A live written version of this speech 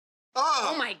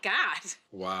Oh! Oh my God.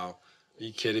 Wow. Are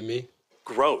you kidding me?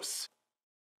 Gross.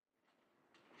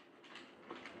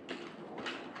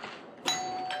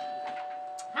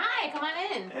 Hi, come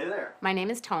on in. Hey there. My name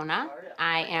is Tona.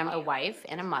 I am a wife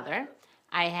and a mother.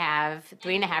 I have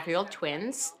 3.5-year-old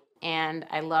twins, and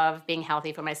I love being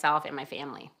healthy for myself and my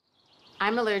family.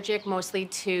 I'm allergic mostly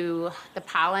to the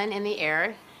pollen in the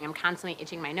air. I'm constantly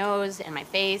itching my nose and my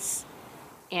face,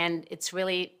 and it's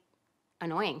really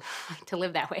annoying to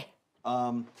live that way.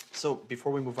 So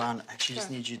before we move on, I actually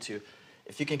just need you to,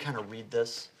 if you can kind of read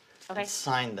this Okay. and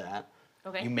sign that.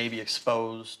 Okay. You may be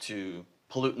exposed to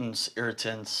pollutants,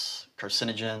 irritants,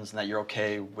 carcinogens, and that you're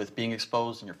okay with being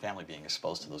exposed and your family being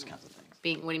exposed to those kinds of things.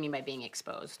 What do you mean by being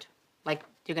exposed? Like,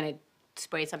 you're gonna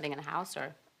spray something in the house,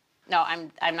 or? No,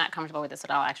 I'm not comfortable with this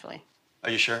at all, actually. Are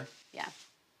you sure? Yeah.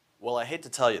 Well, I hate to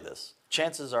tell you this.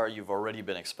 Chances are you've already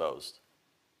been exposed.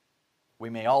 We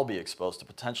may all be exposed to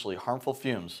potentially harmful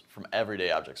fumes from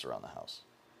everyday objects around the house.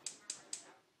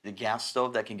 The gas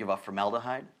stove that can give off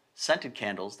formaldehyde, scented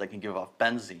candles that can give off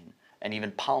benzene, and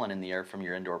even pollen in the air from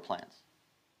your indoor plants.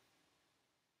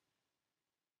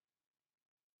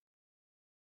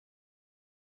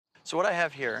 So what I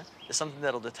have here is something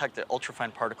that'll detect the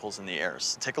ultrafine particles in the air.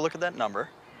 So take a look at that number.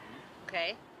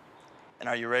 Okay. And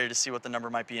are you ready to see what the number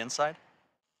might be inside?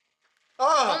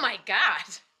 Oh my God.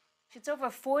 It's over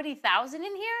 40,000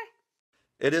 in here?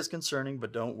 It is concerning,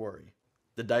 but don't worry.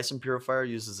 The Dyson purifier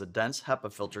uses a dense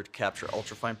HEPA filter to capture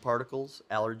ultrafine particles,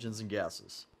 allergens, and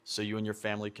gases, so you and your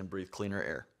family can breathe cleaner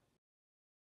air.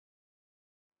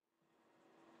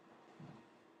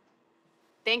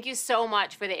 Thank you so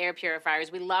much for the air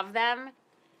purifiers. We love them.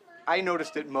 I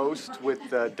noticed it most with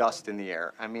the dust in the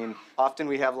air. I mean, often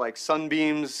we have like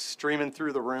sunbeams streaming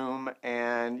through the room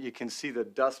and you can see the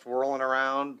dust whirling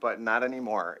around, but not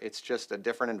anymore. It's just a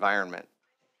different environment.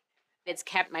 It's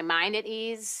kept my mind at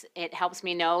ease. It helps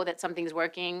me know that something's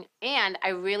working. And I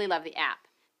really love the app.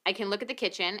 I can look at the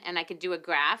kitchen and I can do a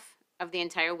graph of the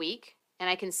entire week. And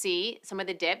I can see some of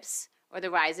the dips or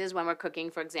the rises when we're cooking,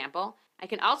 for example. I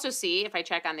can also see, if I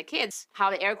check on the kids,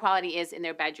 how the air quality is in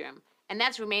their bedroom. And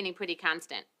that's remaining pretty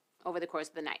constant over the course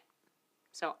of the night.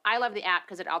 So I love the app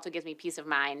because it also gives me peace of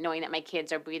mind knowing that my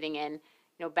kids are breathing in,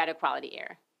 better quality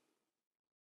air.